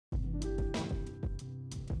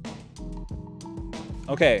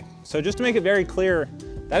Okay, so just to make it very clear,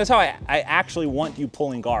 that is how I actually want you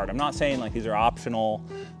pulling guard. I'm not saying like these are optional,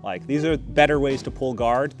 like these are better ways to pull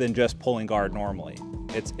guard than just pulling guard normally.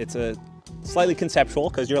 It's a slightly conceptual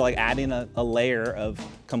because you're like adding a layer of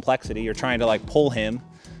complexity. You're trying to like pull him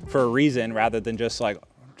for a reason rather than just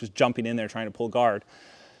jumping in there trying to pull guard.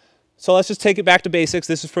 So let's just take it back to basics.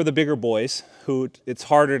 This is for the bigger boys who it's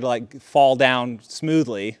harder to like fall down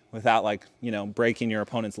smoothly without like, you know, breaking your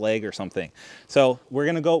opponent's leg or something. So we're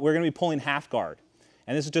gonna be pulling half guard.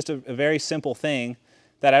 And this is just a very simple thing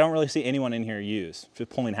that I don't really see anyone in here use, just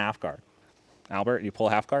pulling half guard. Albert, you pull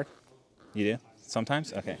half guard? You do?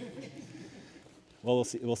 Sometimes? Okay. Well,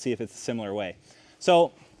 we'll see if it's a similar way.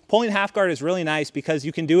 So pulling half guard is really nice because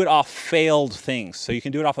you can do it off failed things. So you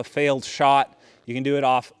can do it off a failed shot. You can do it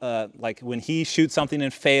off, like when he shoots something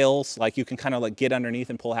and fails, like you can kind of like get underneath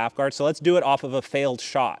and pull half guard. So let's do it off of a failed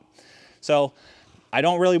shot. So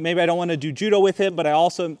maybe I don't want to do judo with him, but I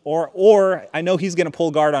also, or I know he's going to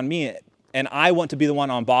pull guard on me and I want to be the one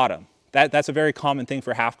on bottom. That's a very common thing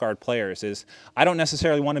for half guard players is I don't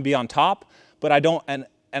necessarily want to be on top, but I don't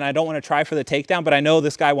want to try for the takedown, but I know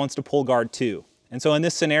this guy wants to pull guard too. And so in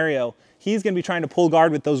this scenario, he's going to be trying to pull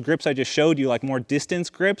guard with those grips I just showed you, like more distance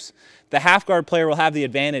grips. The half guard player will have the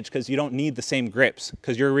advantage because you don't need the same grips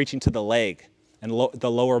because you're reaching to the leg and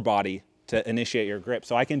the lower body to initiate your grip.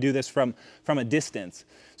 So I can do this from a distance.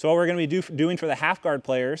 So what we're going to be doing for the half guard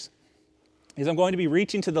players is I'm going to be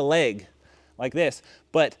reaching to the leg like this.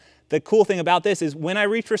 But the cool thing about this is when I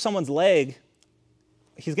reach for someone's leg,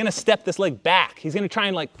 he's going to step this leg back. He's going to try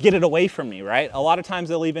and like get it away from me, right? A lot of times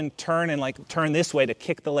they'll even turn this way to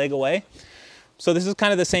kick the leg away. So this is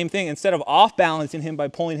kind of the same thing. Instead of off balancing him by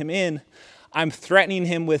pulling him in, I'm threatening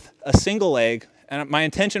him with a single leg. And my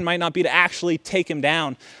intention might not be to actually take him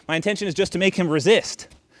down. My intention is just to make him resist.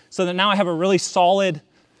 So that now I have a really solid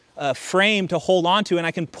frame to hold on to and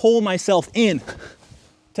I can pull myself in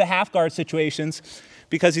to half guard situations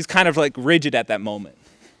because he's kind of like rigid at that moment.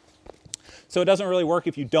 So it doesn't really work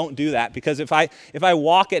if you don't do that because if I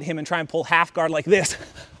walk at him and try and pull half guard like this,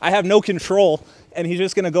 I have no control and he's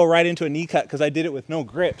just gonna go right into a knee cut because I did it with no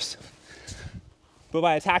grips. But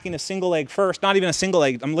by attacking a single leg first, not even a single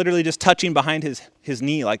leg, I'm literally just touching behind his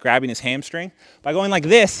knee, like grabbing his hamstring. By going like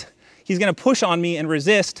this, he's gonna push on me and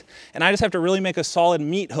resist and I just have to really make a solid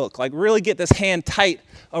meat hook, like really get this hand tight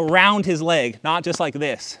around his leg, not just like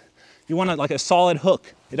this. You want like a solid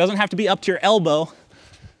hook. It doesn't have to be up to your elbow,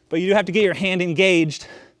 but you do have to get your hand engaged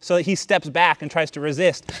so that he steps back and tries to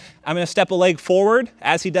resist. I'm gonna step a leg forward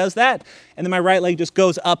as he does that, and then my right leg just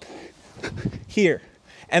goes up here.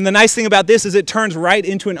 And the nice thing about this is it turns right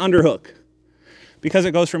into an underhook because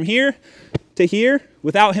it goes from here to here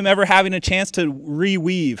without him ever having a chance to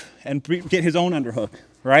reweave and get his own underhook,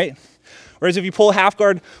 right? Whereas if you pull half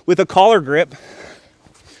guard with a collar grip,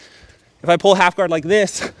 if I pull half guard like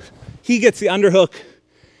this, he gets the underhook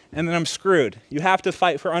and then I'm screwed. You have to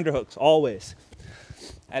fight for underhooks, always.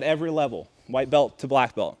 At every level, white belt to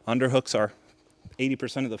black belt. Underhooks are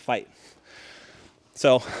 80% of the fight.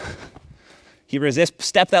 So, he resists,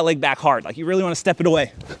 step that leg back hard, like you really want to step it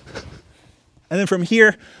away. And then from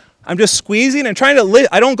here, I'm just squeezing and trying to lift.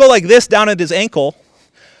 I don't go like this down at his ankle.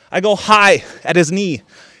 I go high at his knee.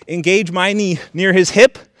 Engage my knee near his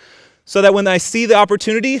hip so that when I see the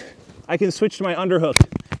opportunity, I can switch to my underhook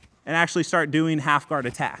and actually start doing half guard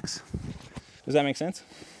attacks. Does that make sense?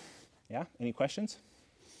 Yeah, any questions?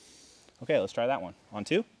 Okay, let's try that one. On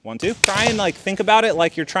two, 1, 2. Try and like think about it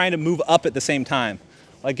like you're trying to move up at the same time.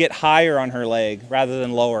 Like get higher on her leg rather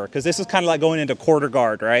than lower. Because this is kind of like going into quarter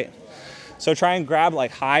guard, right? So try and grab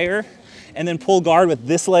like higher and then pull guard with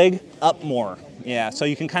this leg up more. Yeah, so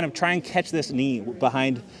you can kind of try and catch this knee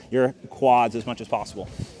behind your quads as much as possible.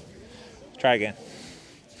 Try again.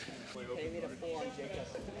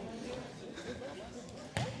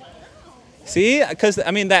 See, because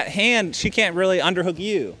I mean that hand, she can't really underhook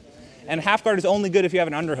you. And half guard is only good if you have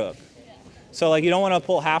an underhook. So like you don't want to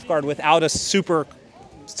pull half guard without a super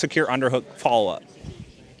secure underhook follow-up.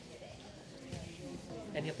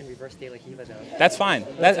 And you can reverse De La Riva though. That's fine.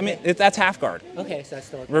 That's half guard. Okay, so that's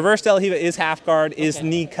still okay. Reverse De La Riva is half guard, is okay.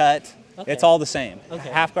 knee cut. Okay. It's all the same. Okay.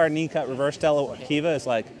 Half guard, knee cut, reverse De La Riva is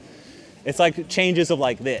like, it's like changes of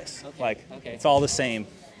like this. Okay. Like okay. it's all the same.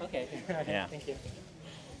 Okay. Yeah. Thank you.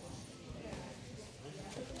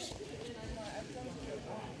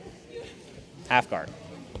 Half guard.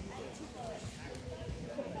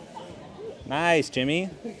 Nice, Jimmy.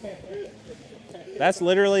 That's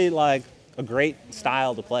literally like a great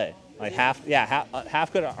style to play. Like half good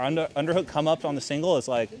underhook come up on the single is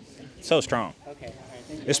like so strong. Okay. All right.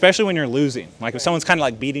 Thank you. Especially when you're losing. Like if someone's kind of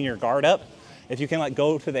like beating your guard up If you can like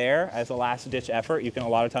go to there as a last ditch effort, you can a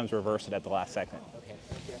lot of times reverse it at the last second.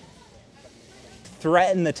 Okay.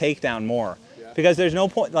 Threaten the takedown more, because there's no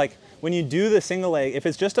point, like when you do the single leg, if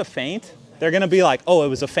it's just a feint, they're gonna be like, oh, it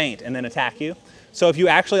was a feint, and then attack you. So if you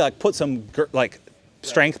actually like put some like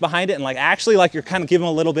strength behind it, and like actually like you're kind of giving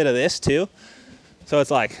a little bit of this too. So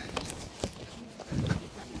it's like,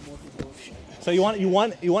 so you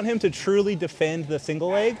want him to truly defend the single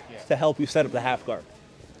leg to help you set up the half guard.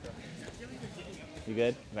 You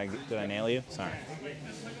good? Did I nail you? Sorry.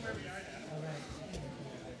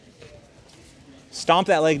 Stomp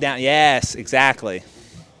that leg down. Yes, exactly.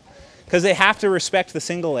 Because they have to respect the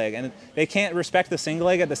single leg, and they can't respect the single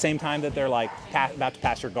leg at the same time that they're like about to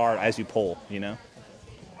pass your guard as you pull, you know?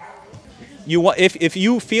 If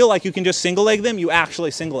you feel like you can just single leg them, you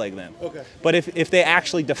actually single leg them. Okay. But if they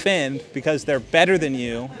actually defend because they're better than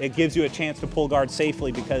you, it gives you a chance to pull guard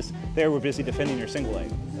safely because they were busy defending your single leg.